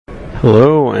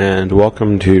Hello and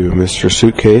welcome to Mr.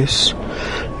 Suitcase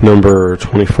number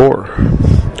 24.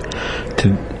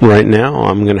 Right now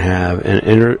I'm going to have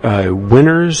a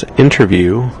winner's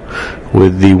interview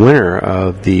with the winner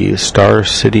of the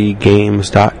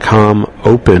StarCityGames.com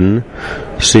Open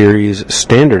Series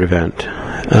Standard event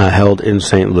held in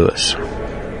St. Louis.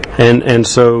 And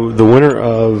so the winner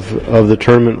of the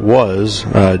tournament was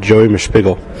Joey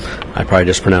Mischpigel. I probably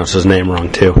just pronounced his name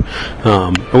wrong too.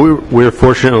 We were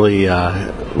fortunately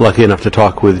lucky enough to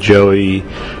talk with Joey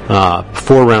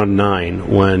before round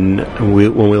 9 when we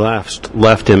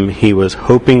left him. He was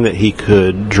hoping that he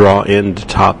could draw into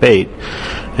top 8,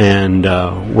 and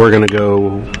we're going to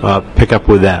go pick up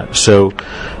with that. So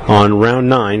on round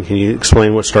 9, can you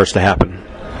explain what starts to happen?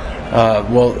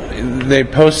 Well, they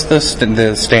post the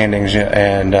standings,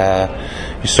 and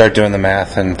you start doing the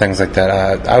math and things like that.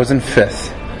 I was in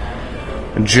 5th.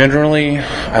 Generally,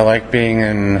 I like being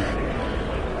in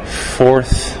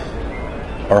 4th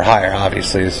or higher.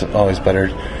 Obviously, it's always better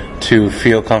to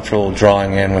feel comfortable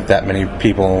drawing in with that many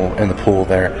people in the pool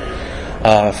there.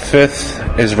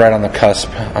 5th is right on the cusp.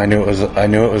 I knew it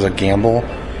was a gamble,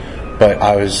 but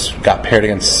got paired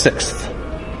against 6th.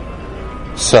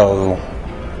 So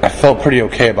I felt pretty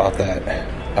okay about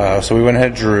that. So we went ahead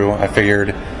and drew. I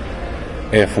figured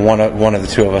if one of the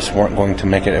two of us weren't going to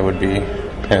make it, it would be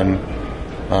him.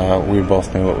 We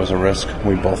both knew it was a risk.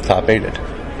 We both top 8'd.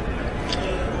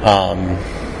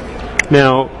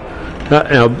 Now,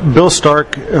 Bill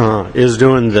Stark is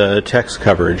doing the text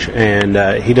coverage, and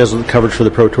he does the coverage for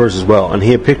the Pro Tours as well. And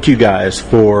he had picked you guys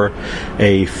for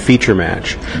a feature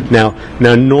match. Now,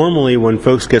 normally when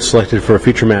folks get selected for a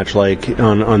feature match, like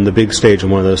on the big stage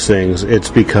and one of those things, it's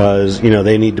because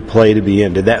they need to play to be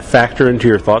in. Did that factor into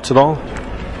your thoughts at all?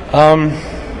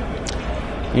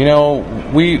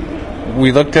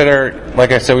 We looked at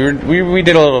like I said, we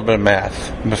did a little bit of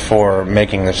math before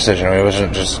making the decision. It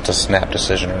wasn't just a snap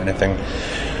decision or anything.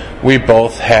 We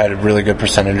both had really good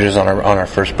percentages on our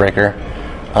first breaker.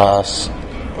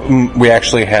 We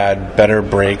actually had better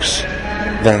breaks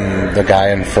than the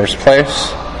guy in first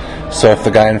place. So if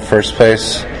the guy in first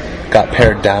place got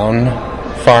paired down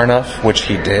far enough, which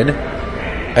he did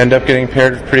end up getting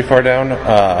paired pretty far down,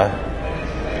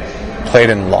 played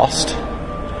and lost,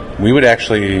 we would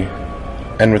actually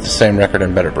end with the same record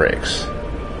and better breaks.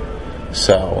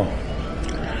 So,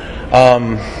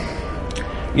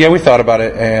 we thought about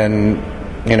it, and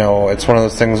it's one of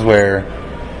those things where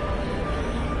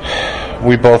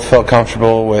we both felt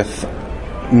comfortable with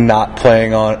not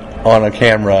playing on a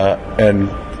camera and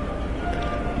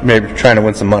maybe trying to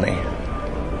win some money.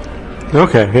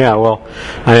 Okay, yeah, well,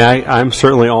 I'm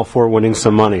certainly all for winning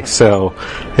some money. So,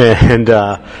 and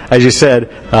as you said,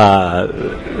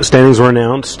 standings were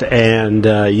announced, and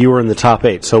you were in the top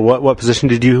 8. So, what position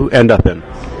did you end up in?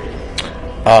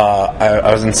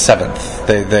 I was in 7th.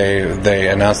 They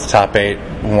announced the top 8,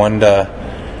 1 to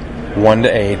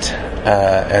 8,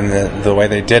 and the way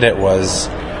they did it was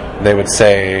they would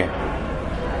say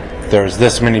there's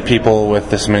this many people with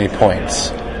this many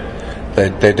points. They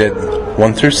did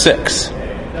 1 through 6,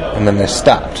 and then they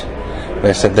stopped.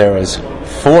 They said there was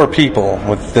 4 people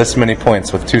with this many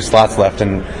points with 2 slots left,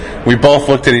 and we both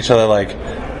looked at each other like,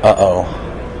 uh-oh,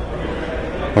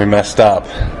 we messed up.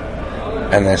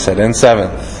 And they said in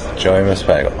 7th, Joey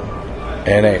Mischpigel.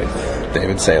 In 8th,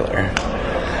 David Saylor.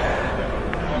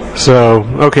 So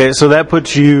that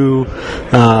puts you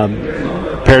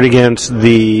paired against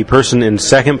the person in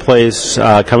second place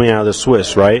coming out of the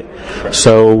Swiss, right? Correct.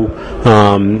 So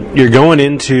you're going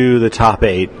into the top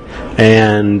 8,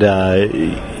 and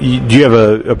do you have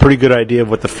a pretty good idea of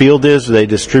what the field is? Do they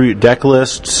distribute deck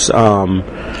lists?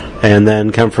 And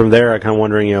then come from there, I'm kind of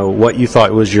wondering, what you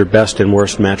thought was your best and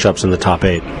worst matchups in the top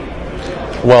 8.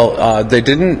 Well, they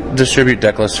didn't distribute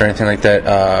deck lists or anything like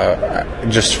that.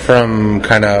 Just from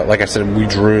kind of, like I said, we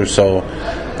drew, so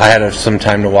I had some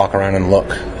time to walk around and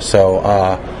look. So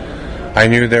I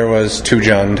knew there was 2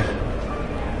 Jund,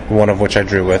 one of which I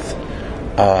drew with.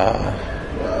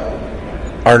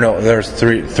 There's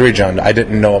 3 Jund. I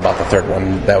didn't know about the third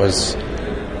one.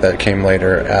 That came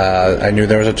later. I knew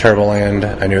there was a Turboland.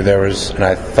 And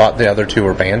I thought the other 2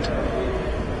 were banned.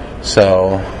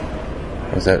 So,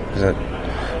 was that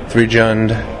 3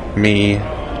 Jund, me,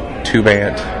 2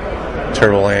 banned,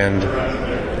 Turboland.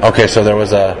 Okay, so there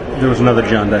was another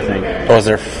Jund, I think. Oh, was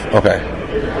there? Okay.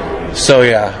 So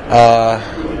yeah,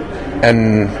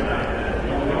 and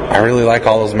I really like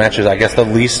all those matches. I guess the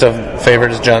least of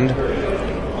favorite is Jund,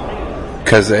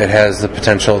 because it has the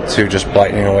potential to just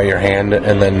blighting away your hand,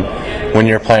 and then when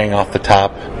you're playing off the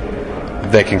top,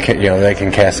 they can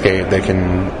cascade, they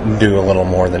can do a little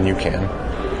more than you can.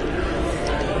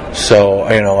 So,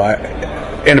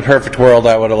 in a perfect world,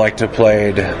 I would have liked to have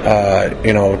played,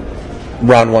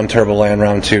 round 1 Turbo Land,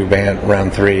 round 2 Bant,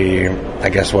 round 3, I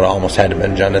guess would have almost had to have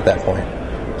been Jund at that point.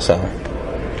 So.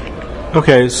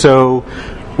 Okay, so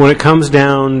when it comes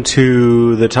down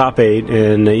to the top 8,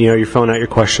 and you're filling out your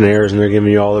questionnaires, and they're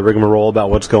giving you all the rigmarole about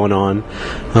what's going on,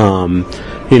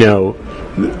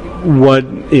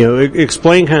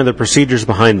 explain kind of the procedures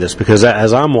behind this, because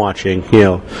as I'm watching,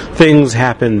 things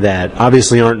happen that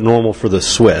obviously aren't normal for the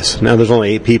Swiss. Now there's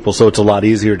only 8 people, so it's a lot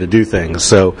easier to do things.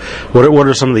 So what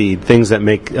are some of the things that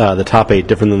make the top 8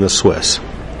 different than the Swiss?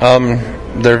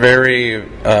 They're very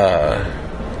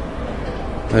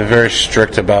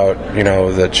strict about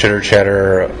the chitter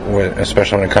chatter,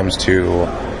 especially when it comes to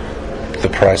the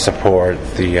prize support.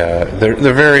 They're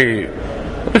very,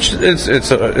 which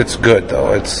it's good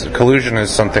though. Collusion is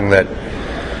something that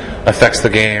affects the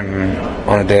game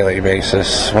on a daily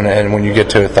basis. When you get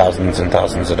to thousands and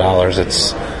thousands of dollars,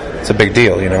 it's a big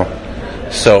deal,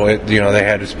 So they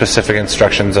had specific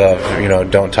instructions of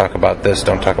don't talk about this,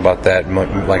 don't talk about that.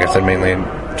 Like I said, mainly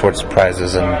towards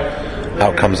prizes and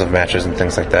outcomes of matches and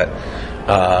things like that.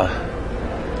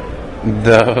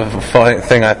 The funny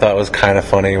thing I thought was kind of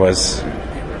funny was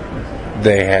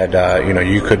they had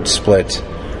you could split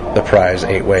the prize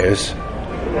 8 ways,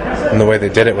 and the way they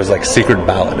did it was like secret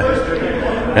ballot,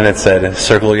 and it said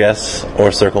circle yes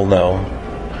or circle no.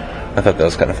 I thought that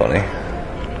was kind of funny.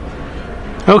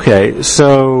 Okay,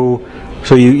 so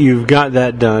you've got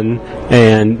that done,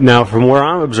 and now from where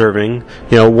I'm observing,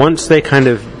 once they kind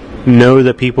of know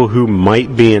the people who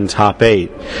might be in top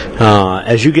 8,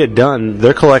 as you get done,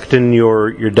 they're collecting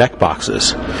your deck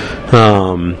boxes,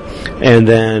 and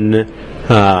then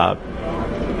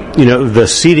the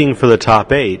seating for the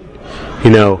top 8,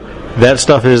 that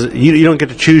stuff is you don't get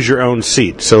to choose your own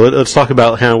seat. So let's talk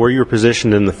about kind of where you were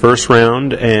positioned in the first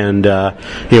round, and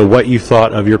what you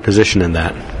thought of your position in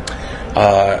that.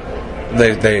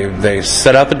 They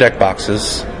set out the deck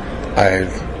boxes. I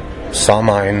saw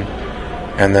mine,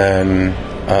 and then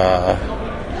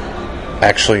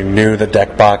actually knew the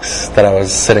deck box that I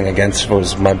was sitting against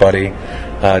was my buddy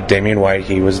Damian White.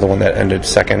 He was the one that ended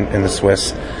second in the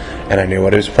Swiss, and I knew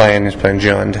what he was playing. He was playing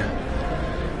Jund.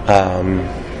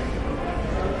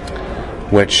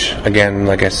 Which, again,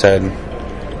 like I said,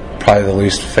 probably the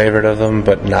least favorite of them,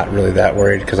 but not really that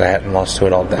worried because I hadn't lost to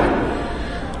it all day.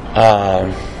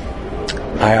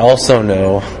 I also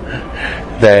know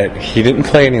that he didn't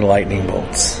play any lightning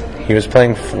bolts. He was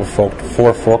playing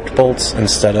 4 forked bolts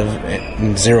instead of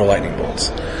 0 lightning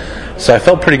bolts. So I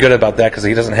felt pretty good about that because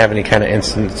he doesn't have any kind of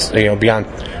instant,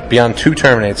 beyond 2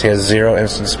 terminates, he has 0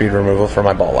 instant speed removal for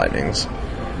my ball lightnings.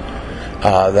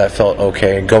 That felt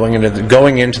okay. Going into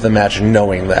the match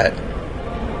knowing that,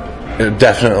 it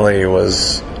definitely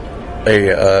was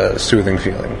a soothing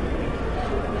feeling.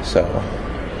 So,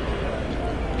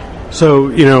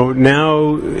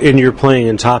 now in your playing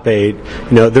in top 8,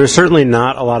 there's certainly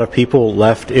not a lot of people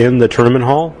left in the tournament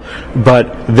hall,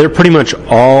 but they're pretty much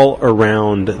all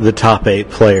around the top 8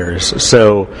 players.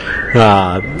 So,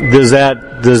 does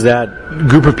that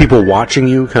group of people watching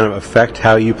you kind of affect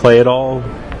how you play at all?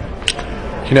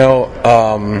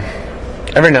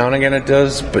 Every now and again it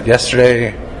does, but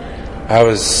yesterday I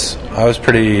was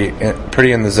pretty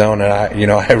in the zone, and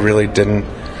I really didn't.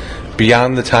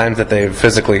 Beyond the times that they've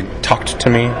physically talked to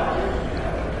me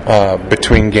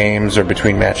between games or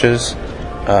between matches,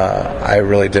 I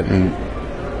really didn't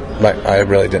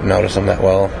notice them that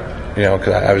well,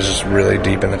 because I was just really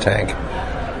deep in the tank.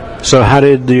 So how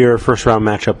did your first round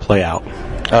matchup play out?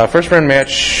 First round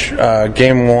match,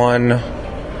 game 1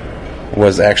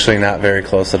 was actually not very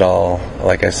close at all.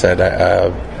 Like I said,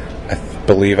 I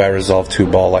believe I resolved 2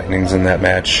 ball lightnings in that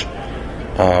match.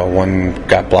 One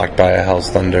got blocked by a Hell's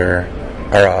Thunder,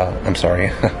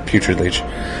 Putrid Leech,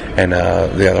 and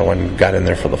the other one got in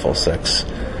there for the full 6.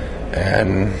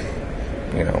 And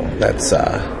that's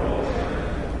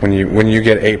when you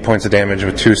get 8 points of damage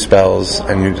with 2 spells,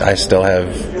 and I still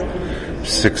have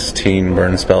 16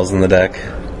 burn spells in the deck.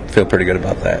 Feel pretty good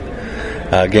about that.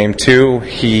 Game 2,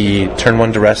 he turn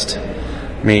 1 to rest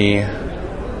me,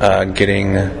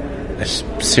 getting a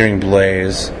Searing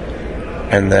Blaze,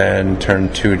 and then turn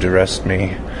 2 to rest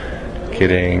me,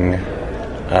 getting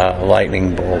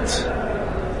Lightning Bolt.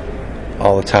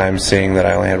 All the time seeing that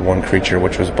I only had 1 creature,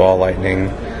 which was Ball Lightning,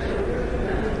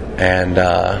 and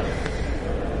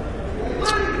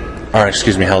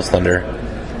Hell's Thunder.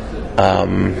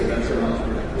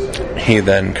 He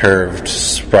then curved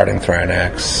Sprouting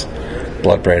Thrynax,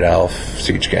 Bloodbraid Elf,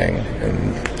 Siege Gang,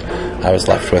 and I was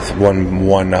left with one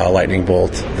Lightning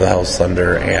Bolt, the Hell's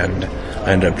Thunder, and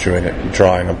I ended up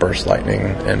drawing a burst lightning,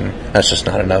 and that's just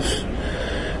not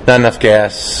enough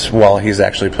gas while he's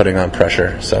actually putting on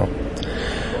pressure. So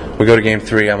we go to game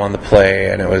 3. I'm on the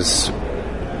play, and it was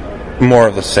more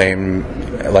of the same.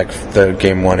 Like the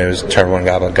game 1, it was turn 1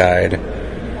 Goblin Guide.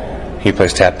 He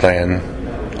plays Tap Plan.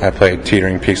 I played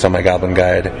Teetering Peaks on my Goblin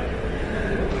Guide.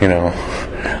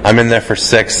 I'm in there for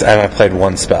 6, and I played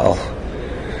 1 spell.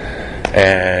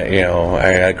 And,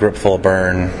 I got Grip Full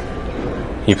Burn.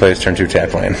 He plays turn 2 Tap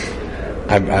Plan.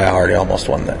 I already almost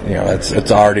won that.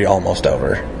 It's already almost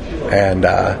over. And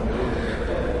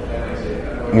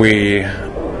we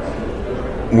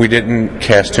didn't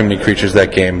cast too many creatures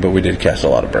that game, but we did cast a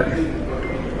lot of burn.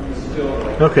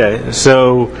 Okay,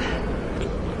 so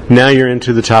now you're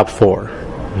into the top 4.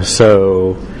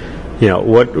 So,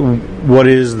 what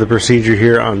is the procedure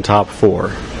here on top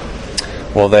 4?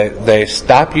 Well, they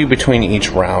stop you between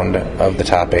each round of the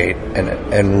top 8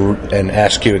 and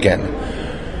ask you again.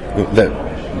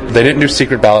 They didn't do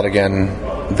secret ballot again.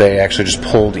 They actually just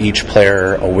pulled each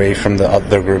player away from the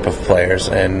other group of players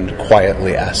and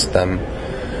quietly asked them,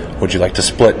 "Would you like to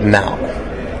split now?"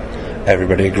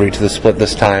 Everybody agreed to the split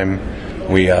this time.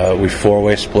 We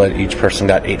 4-way split. Each person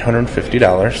got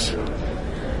 $850.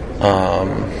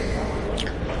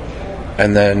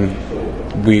 And then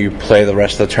we play the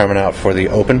rest of the tournament out for the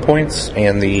open points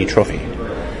and the trophy.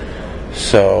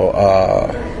 So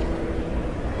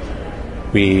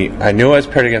I knew I was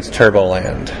paired against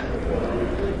Turboland,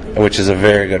 which is a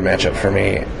very good matchup for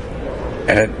me.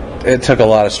 And it took a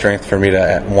lot of strength for me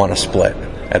to want to split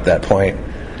at that point.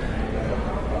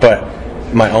 But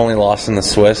my only loss in the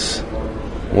Swiss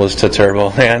was to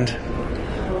Turboland.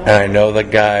 And I know the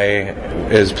guy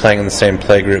is playing in the same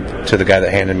play group to the guy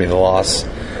that handed me the loss.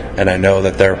 And I know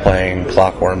that they're playing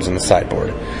Clockworms in the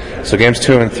sideboard. So games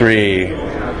 2 and 3,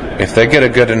 if they get a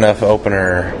good enough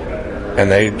opener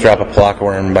and they drop a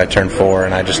Clockworm by turn 4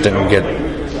 and I just didn't get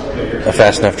a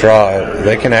fast enough draw,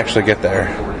 they can actually get there.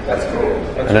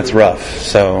 And it's rough.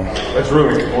 So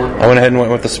I went ahead and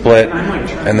went with the split,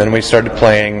 and then we started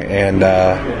playing, and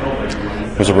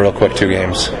it was a real quick 2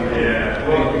 games.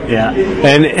 Yeah,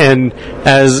 and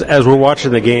as we're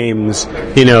watching the games,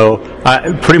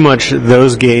 pretty much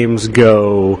those games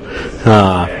go,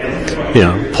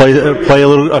 play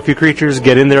a few creatures,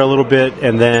 get in there a little bit,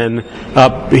 and then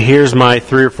here's my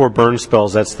 3 or 4 burn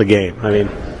spells. That's the game. I mean,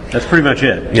 that's pretty much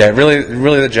it. Yeah, really,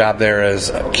 the job there is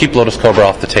keep Lotus Cobra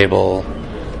off the table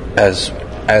as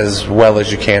well as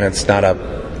you can. It's not a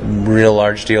real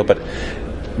large deal, but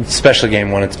especially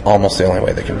game 1, it's almost the only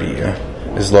way they can beat you.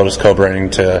 Is Lotus Cobra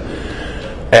into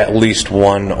at least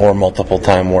 1 or multiple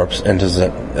time warps into the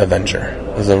Avenger.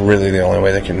 Is really the only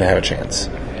way they can have a chance.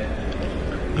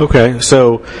 Okay,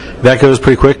 so that goes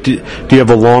pretty quick. Do you have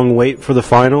a long wait for the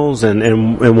finals,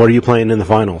 and what are you playing in the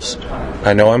finals?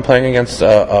 I know I'm playing against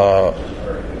a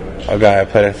guy I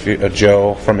played a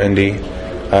Joe from Indy. He's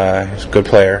a good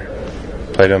player.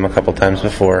 Played him a couple times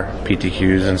before,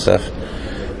 PTQs and stuff.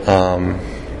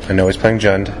 I know he's playing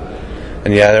Jund.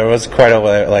 And yeah, there was quite a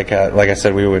like I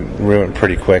said, we went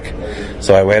pretty quick.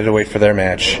 So I had to wait for their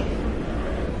match.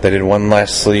 They did one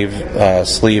last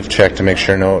sleeve check to make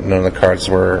sure none of the cards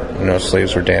no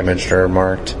sleeves were damaged or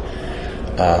marked.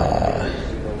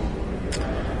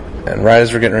 And right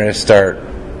as we're getting ready to start,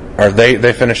 or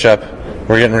they finish up,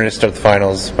 we're getting ready to start the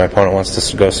finals. My opponent wants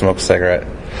to go smoke a cigarette.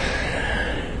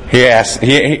 He asked.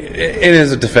 In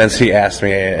his defense, he asked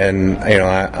me, and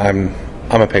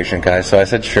I'm a patient guy, so I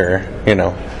said sure.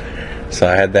 So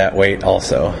I had that wait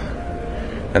also.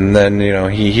 And then,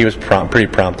 he was pretty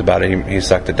prompt about it. He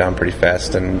sucked it down pretty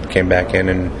fast and came back in,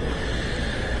 and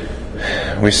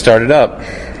we started up.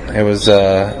 It was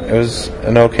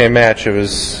an okay match. It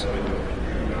was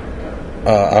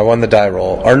I won the die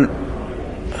roll. Or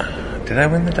did I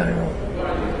win the die roll?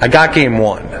 I got game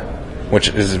 1, which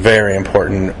is very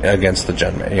important against the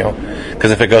Judgment,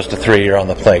 because if it goes to 3, you're on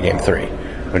the play game 3,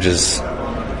 which is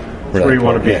really where you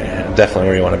want to be. Yeah, definitely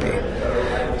where you want to be.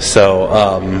 So,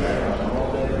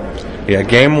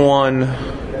 game 1,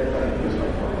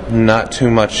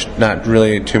 not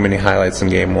really too many highlights in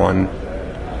game 1.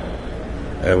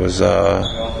 It was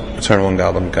turn 1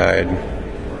 Goblin Guide,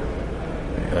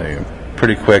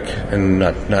 pretty quick and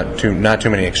not too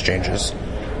many exchanges.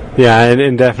 Yeah,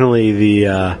 and definitely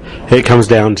it comes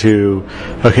down to,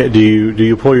 okay, do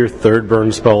you pull your 3rd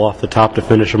burn spell off the top to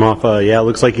finish them off? Yeah, it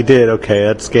looks like you did. Okay,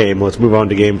 that's game. Let's move on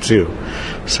to game 2.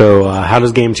 So how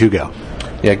does game 2 go?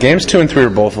 Yeah, games 2 and 3 are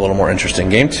both a little more interesting.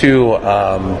 Game 2,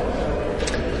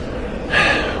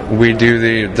 we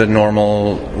do the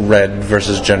normal red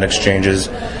versus Jund exchanges,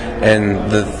 and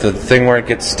the thing where it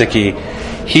gets sticky,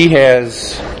 he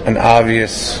has an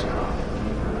obvious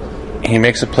he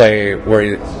makes a play where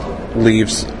he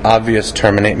leaves obvious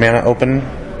terminate mana open,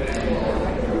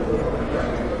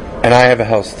 and I have a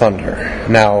Hell's Thunder.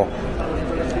 Now,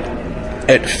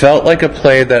 it felt like a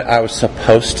play that I was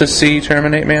supposed to see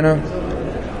terminate mana,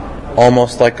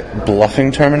 almost like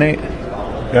bluffing terminate.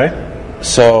 Okay.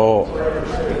 So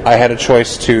I had a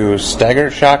choice to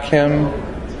stagger shock him.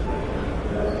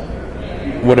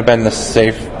 Would have been the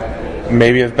safe,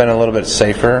 maybe have been a little bit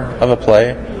safer of a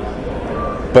play,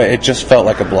 but it just felt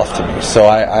like a bluff to me. So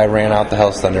I ran out the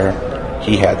Hell's Thunder.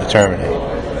 He had the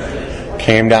terminate.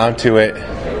 Came down to it.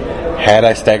 Had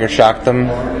I stagger shocked them,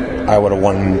 I would have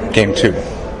won game 2.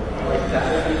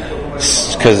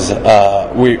 Because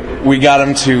we got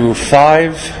him to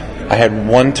 5. I had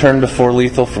 1 turn before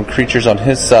lethal from creatures on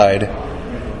his side,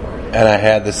 and I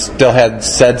had still had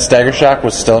said stagger shock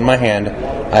was still in my hand.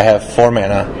 I have 4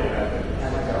 mana.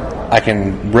 I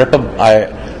can rip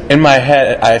in my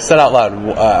head. I said out loud,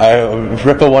 I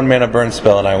rip a 1 mana burn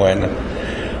spell and I win.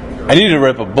 I needed to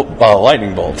rip a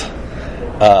lightning bolt.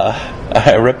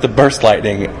 I ripped the burst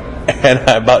lightning, and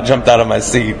I about jumped out of my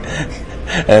seat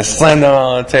and I slammed them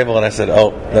on the table and I said,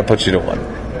 "Oh, that puts you to 1."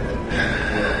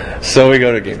 So we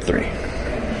go to game 3.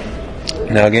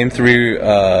 Now, game 3,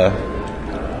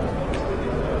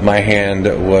 my hand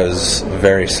was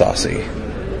very saucy.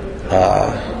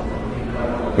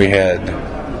 We had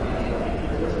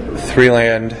 3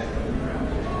 land,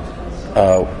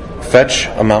 fetch,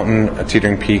 a mountain, a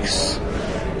teetering peaks,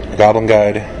 a goblin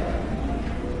guide,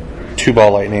 2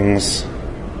 ball lightnings,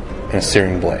 and a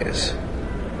searing blaze.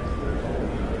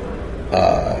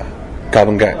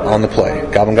 Goblin guy on the play.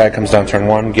 Goblin guy comes down turn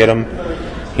 1, get him.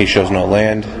 He shows no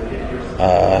land.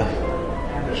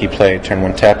 He played turn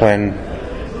 1 tap land.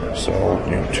 So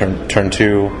turn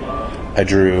 2, I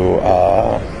drew.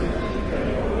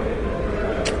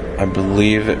 I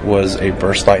believe it was a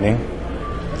burst lightning.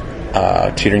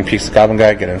 Teetering peaks the goblin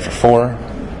guy, get in for 4.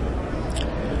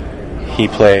 He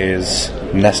plays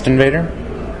Nest Invader.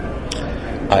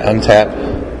 I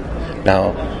untap.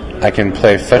 Now I can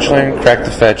play fetch land, crack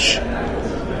the fetch,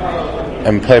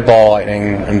 and play ball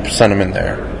lightning and send him in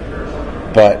there.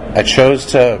 But I chose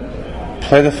to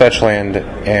play the fetch land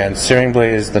and Searing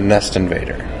Blaze the Nest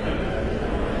Invader,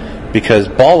 because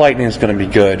ball lightning is going to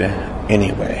be good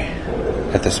anyway.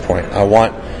 At this point,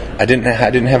 I didn't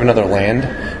have another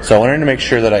land, so I wanted to make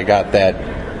sure that I got that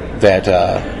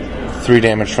 3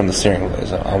 damage from the Searing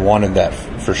Blaze. I wanted that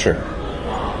for sure.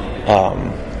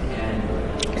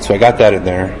 So I got that in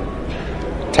there.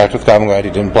 Attacked with Goblin Guide.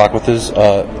 He didn't block with his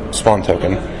spawn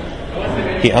token.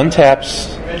 He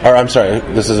untaps, or I'm sorry,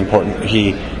 this is important.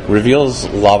 He reveals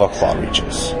Lava Claw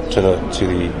Reaches to the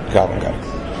Goblin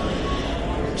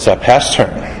Guide. So I pass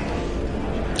turn.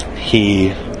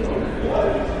 He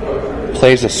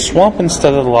plays a swamp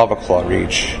instead of the Lava Claw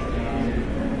Reach,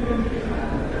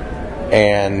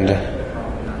 and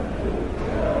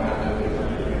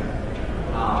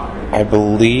I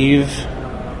believe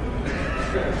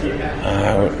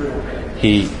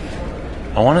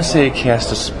I want to say he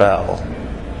cast a spell.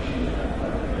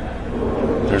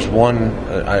 There's one,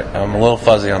 I'm a little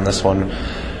fuzzy on this one.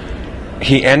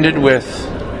 He ended with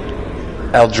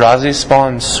Eldrazi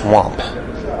Spawn Swamp.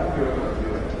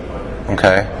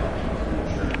 Okay.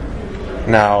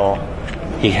 Now,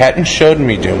 he hadn't showed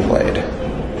me Doomblade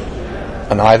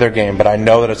on either game, but I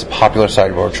know that it's a popular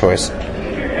sideboard choice,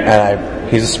 and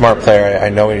he's a smart player. I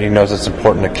know he knows it's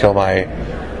important to kill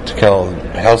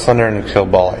Hell's Thunder and kill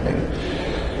Ball Lightning.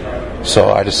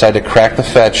 So I decided to crack the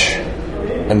fetch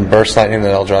and burst lightning the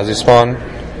Eldrazi spawn,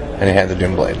 and he had the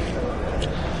Doomblade.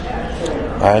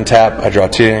 I untap, I draw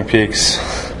Teetering Peaks,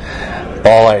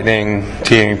 Ball Lightning,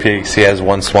 Teetering Peaks. He has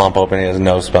 1 swamp open, he has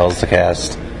no spells to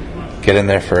cast. Get in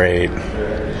there for 8,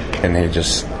 and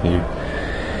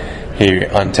he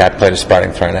untapped, played a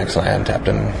Sprouting Thrynax, and I untapped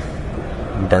and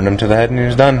burned him to the head, and he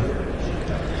was done.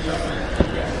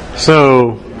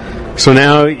 So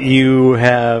now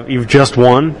you've just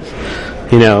won.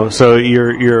 So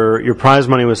your prize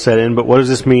money was set in, but what does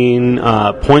this mean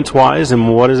points wise,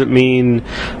 and what does it mean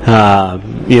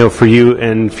for you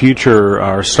in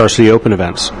future Star City Open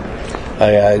events?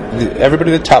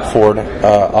 Everybody at the top forward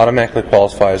automatically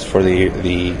qualifies for the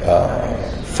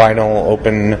final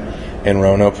Open in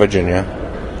Roanoke, Virginia.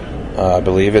 I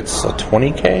believe it's a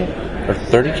 20K or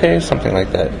 30K, something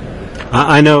like that.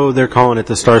 I know they're calling it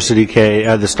the Star City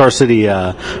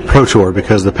Pro Tour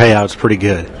because the payout's pretty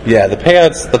good. Yeah, the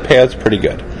payout's pretty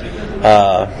good.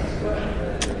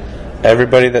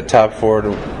 Everybody that top forward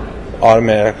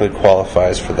automatically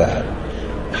qualifies for that.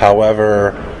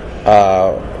 However,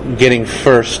 getting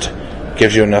first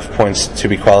gives you enough points to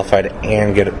be qualified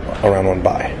and get a round 1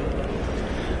 bye.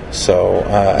 So,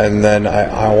 and then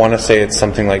I want to say it's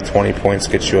something like 20 points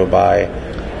gets you a bye.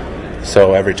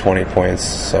 So every 20 points.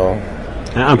 So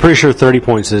I'm pretty sure 30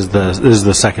 points is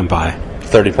the second bye.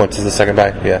 30 points is the second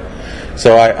bye. Yeah.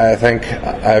 So I think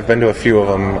I've been to a few of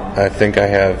them. I think I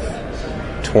have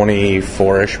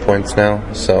 24-ish points now.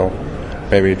 So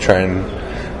maybe try and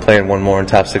play in one more in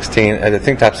top 16. I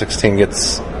think top 16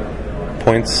 gets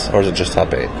points, or is it just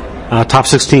top 8? Top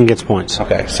 16 gets points.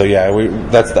 Okay, so yeah,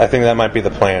 I think that might be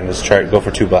the plan, is try to go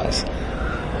for 2 buys.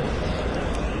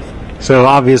 So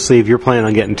obviously, if you're planning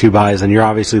on getting 2 buys, then you're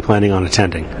obviously planning on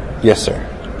attending. Yes, sir.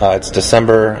 It's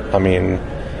December. I mean,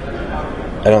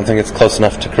 I don't think it's close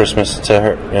enough to Christmas to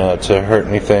hurt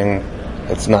anything.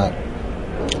 It's not.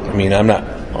 I mean, I'm not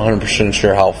 100%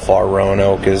 sure how far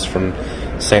Roanoke is from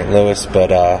St. Louis,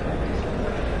 but I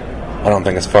don't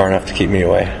think it's far enough to keep me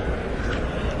away.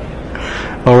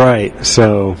 All right,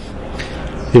 so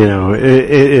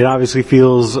it obviously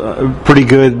feels pretty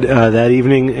good that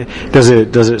evening. Does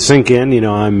it sink in?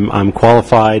 I'm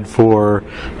qualified for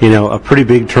a pretty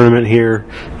big tournament here.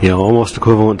 Almost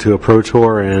equivalent to a pro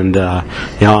tour, and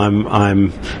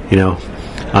I'm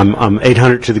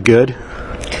 800 to the good.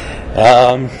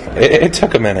 It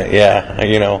took a minute, yeah.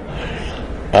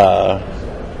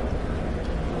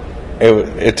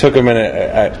 It took a minute.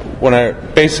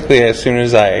 As soon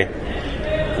as I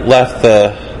left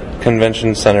the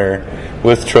convention center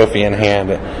with trophy in hand,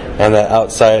 and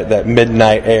that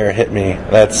midnight air hit me.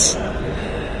 I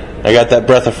got that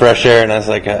breath of fresh air, and I was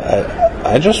like,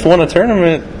 I just won a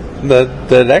tournament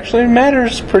that actually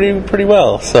matters pretty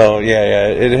well. So yeah,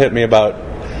 it hit me about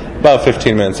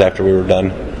 15 minutes after we were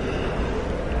done,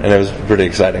 and it was pretty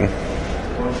exciting.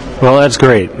 Well, that's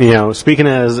great. Speaking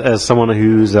as someone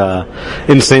who's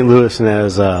in St. Louis and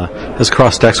has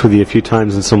crossed decks with you a few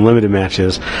times in some limited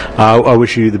matches, I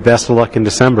wish you the best of luck in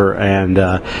December. And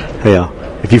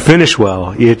if you finish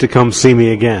well, you have to come see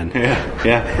me again.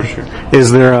 Yeah, for sure.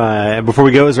 Is there before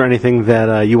we go? Is there anything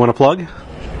that you want to plug?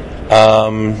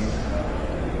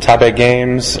 Top 8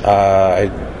 games. I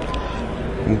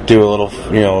do a little,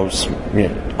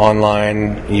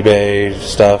 online eBay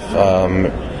stuff.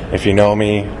 If you know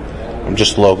me. I'm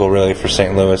just local, really, for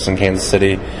St. Louis and Kansas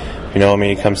City. If you know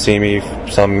me, come see me.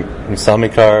 Sell me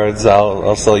cards.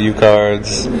 I'll sell you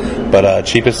cards. But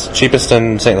cheapest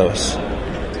in St. Louis.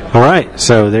 All right,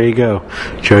 so there you go,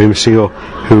 Joey Masiel,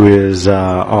 who is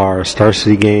our Star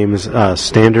City Games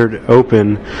Standard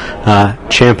Open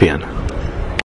champion.